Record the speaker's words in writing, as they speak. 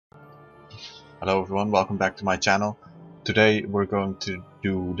Hello everyone, welcome back to my channel. Today we're going to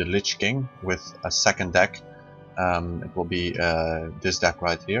do the Lich King with a second deck. It will be this deck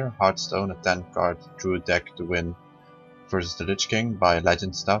right here, Hearthstone, a 10 card Druid deck to win versus the Lich King by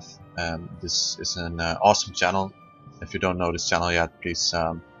Legend stuff. This is an awesome channel. If you don't know this channel yet, please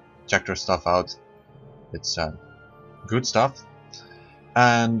check their stuff out. It's good stuff.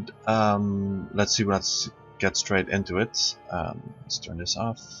 And let's get straight into it. Let's turn this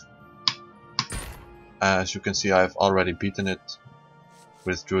off. As you can see, I've already beaten it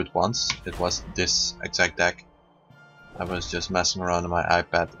with Druid once. It was this exact deck. I was just messing around on my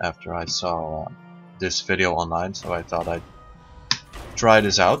iPad after I saw this video online, so I thought I'd try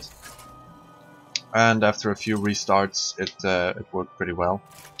this out. And after a few restarts, it worked pretty well.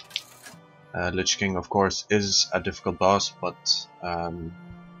 Lich King, of course, is a difficult boss, but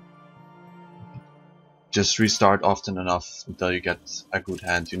just restart often enough until you get a good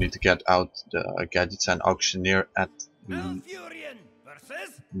hand. You need to get out the gadgets and auctioneer at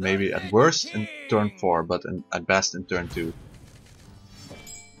maybe at worst in turn 4, but at best in turn 2.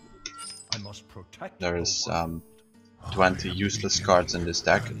 There is 20 useless cards in this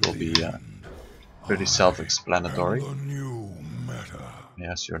deck. It will be pretty self-explanatory.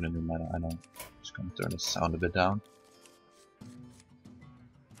 Yes, you're the new meta, I know. Just gonna turn the sound a bit down.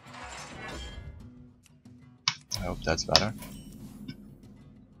 I hope that's better.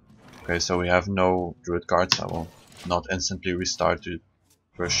 Okay, so we have no Druid cards. I will not instantly restart to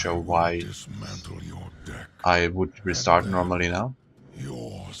first show why I would restart normally now. He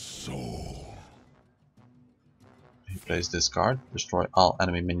plays this card, destroy all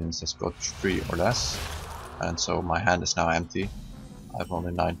enemy minions that score 3 or less. And so my hand is now empty. I have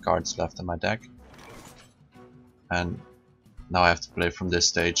only 9 cards left in my deck. And now I have to play from this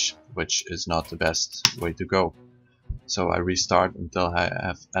stage, which is not the best way to go. So I restart until I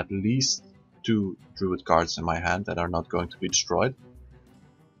have at least 2 Druid cards in my hand that are not going to be destroyed.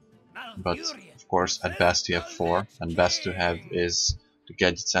 But of course at best you have 4, and best to have is the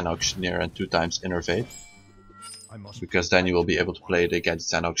Gadgets and Auctioneer and 2 times Innervate. Because then you will be able to play the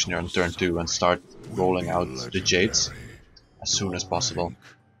Gadgets and Auctioneer on turn 2 and start rolling out the Jades as soon as possible.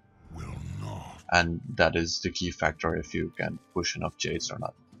 And that is the key factor if you can push enough Jades or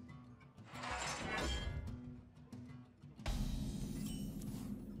not.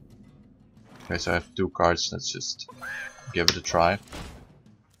 Okay, so I have 2 cards, let's just give it a try.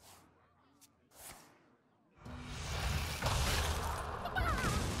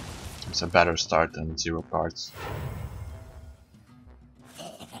 It's a better start than 0 cards.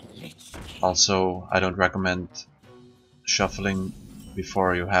 Also, I don't recommend shuffling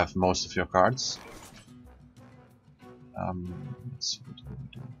before you have most of your cards. Let's see what we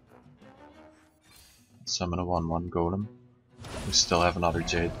do. Summon a 1/1 golem. We still have another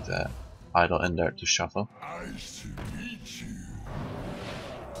Jade idle in there to shuffle.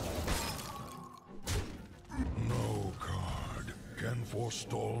 No card can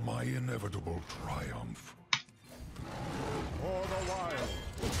forestall my inevitable triumph. For the wild.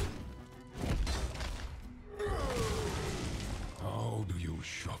 How do you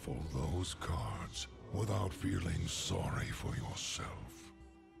shuffle those cards without feeling sorry for yourself?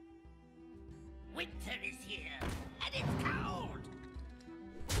 Winter is here, and it's cold.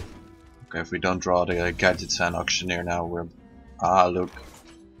 Okay, if we don't draw the Gadgets and Auctioneer now, we're... Ah, look.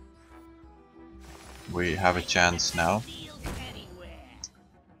 We have a chance now.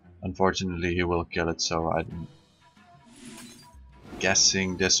 Unfortunately, he will kill it, so I'm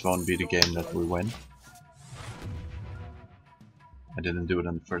guessing this won't be the game that we win. I didn't do it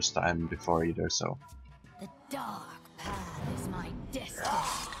on the first time before either, so... The dark path is my destiny.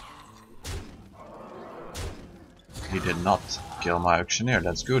 He did not kill my Auctioneer,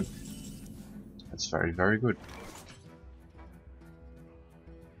 that's good. That's very, very good.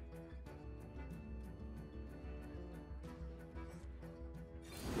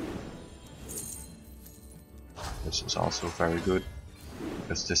 This is also very good,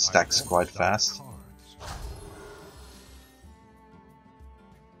 because this stacks quite fast.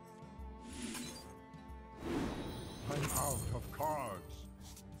 I'm out of cards.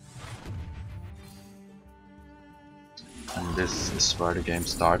 And this is where the game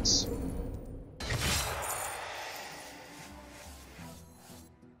starts.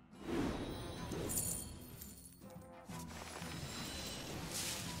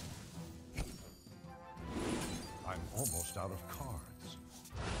 I'm almost out of cards.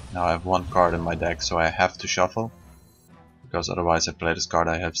 Now I have 1 card in my deck, so I have to shuffle. Because otherwise I play this card,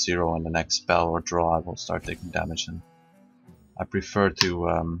 I have 0, and the next spell or draw I will start taking damage. And I prefer to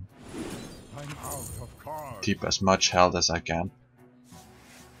I'm out of cards. keep as much health as I can.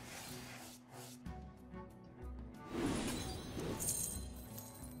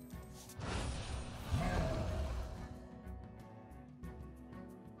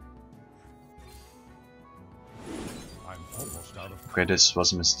 Okay, this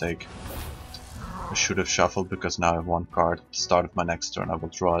was a mistake. I should have shuffled because now I have one card. At the start of my next turn I will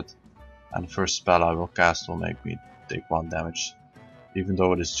draw it, and the first spell I will cast will make me take 1 damage. Even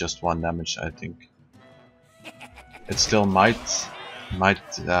though it is just 1 damage, I think it still might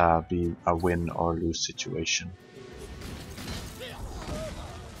be a win or lose situation.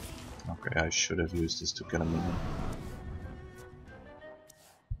 Okay, I should have used this to kill a minion.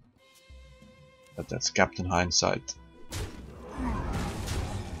 But that's Captain Hindsight. I'm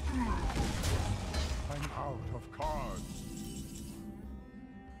out of cards.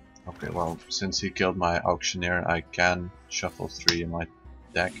 Okay, well, since he killed my auctioneer, I can shuffle 3 in my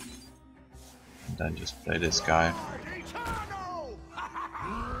deck. And then just play this guy.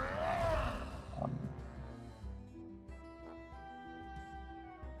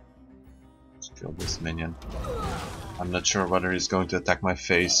 Let's kill this minion. I'm not sure whether he's going to attack my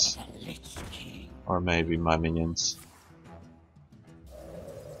face or maybe my minions.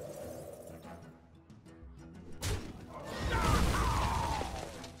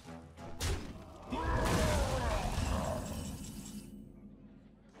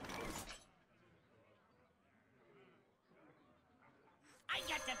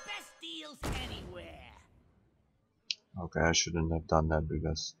 Okay, I shouldn't have done that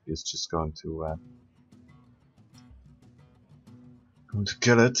because he's just going to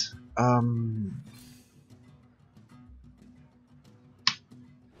kill it. I'm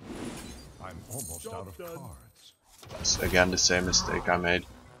almost out of cards. It's again the same mistake I made.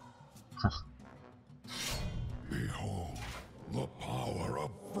 Behold the power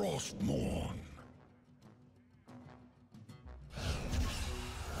of Frostmourne.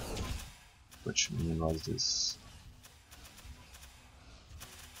 Which minion was this?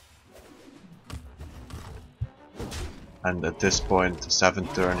 And at this point,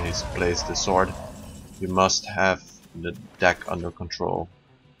 7th turn, he's placed the sword. You must have the deck under control.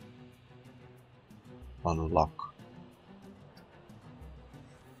 On lock.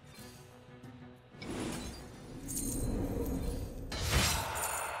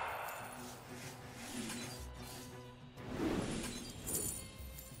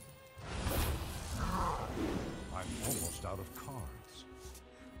 I'm almost out of cards.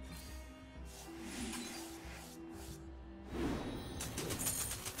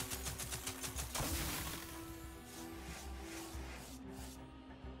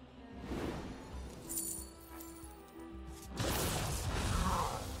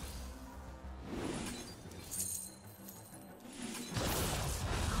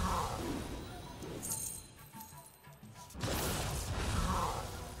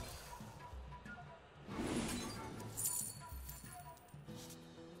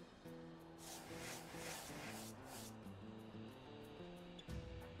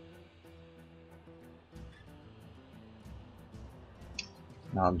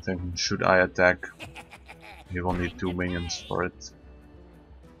 Now I'm thinking, should I attack? He will need 2 minions for it.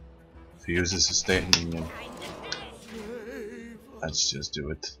 If he uses a state minion, let's just do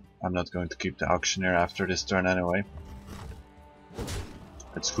it. I'm not going to keep the auctioneer after this turn anyway.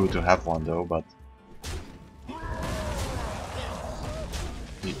 It's good to have one though, but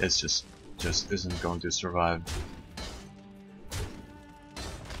he is just isn't going to survive.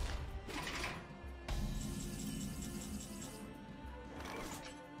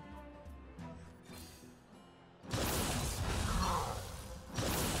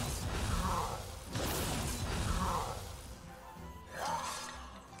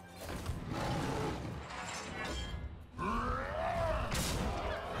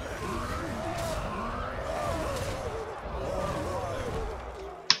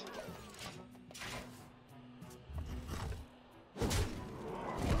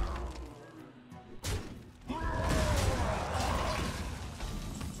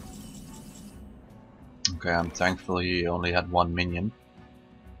 Okay, I'm thankful he only had 1 minion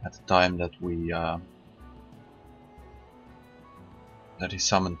at the time that we that he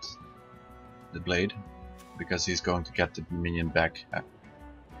summoned the blade, because he's going to get the minion back.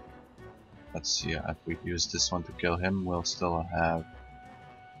 Let's see, if we use this one to kill him, we'll still have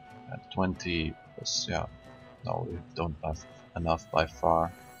 20 plus, yeah, no, we don't have enough by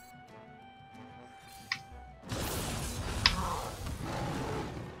far.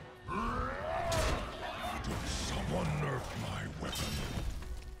 Someone nerf my weapon.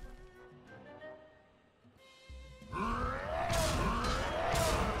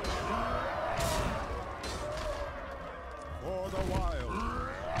 For the wild.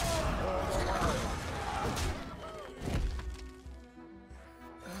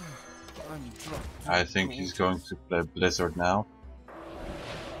 I think he's going to play Blizzard now.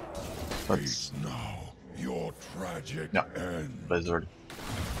 But Face now your tragedy. magic Yeah, end. Blizzard.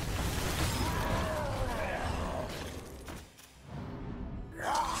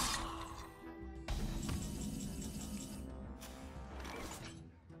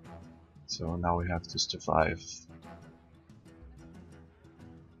 So now we have to survive.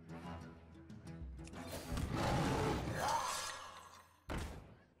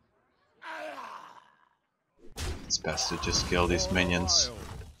 It's best to just kill these minions.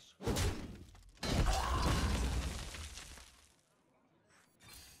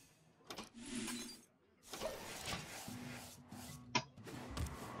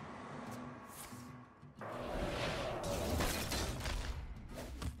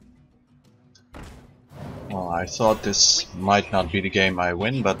 Well, I thought this might not be the game I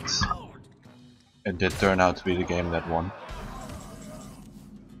win, but it did turn out to be the game that won.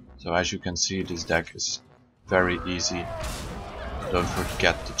 So as you can see, this deck is very easy. Don't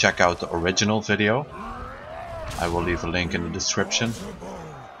forget to check out the original video. I will leave a link in the description.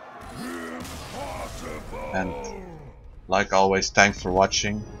 And like always, thanks for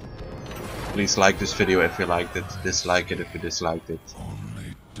watching. Please like this video if you liked it, dislike it if you disliked it.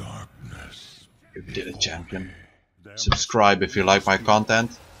 Only darkness. You did it, champion. Subscribe if you like my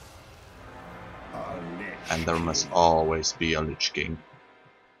content. And there must always be a Lich King.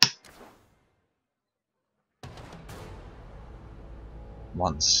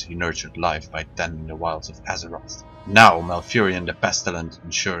 Once he nurtured life by tending the wilds of Azeroth. Now Malfurion the Pestilent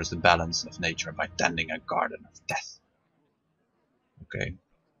ensures the balance of nature by tending a garden of death. Okay,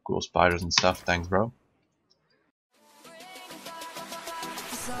 cool spiders and stuff, thanks bro.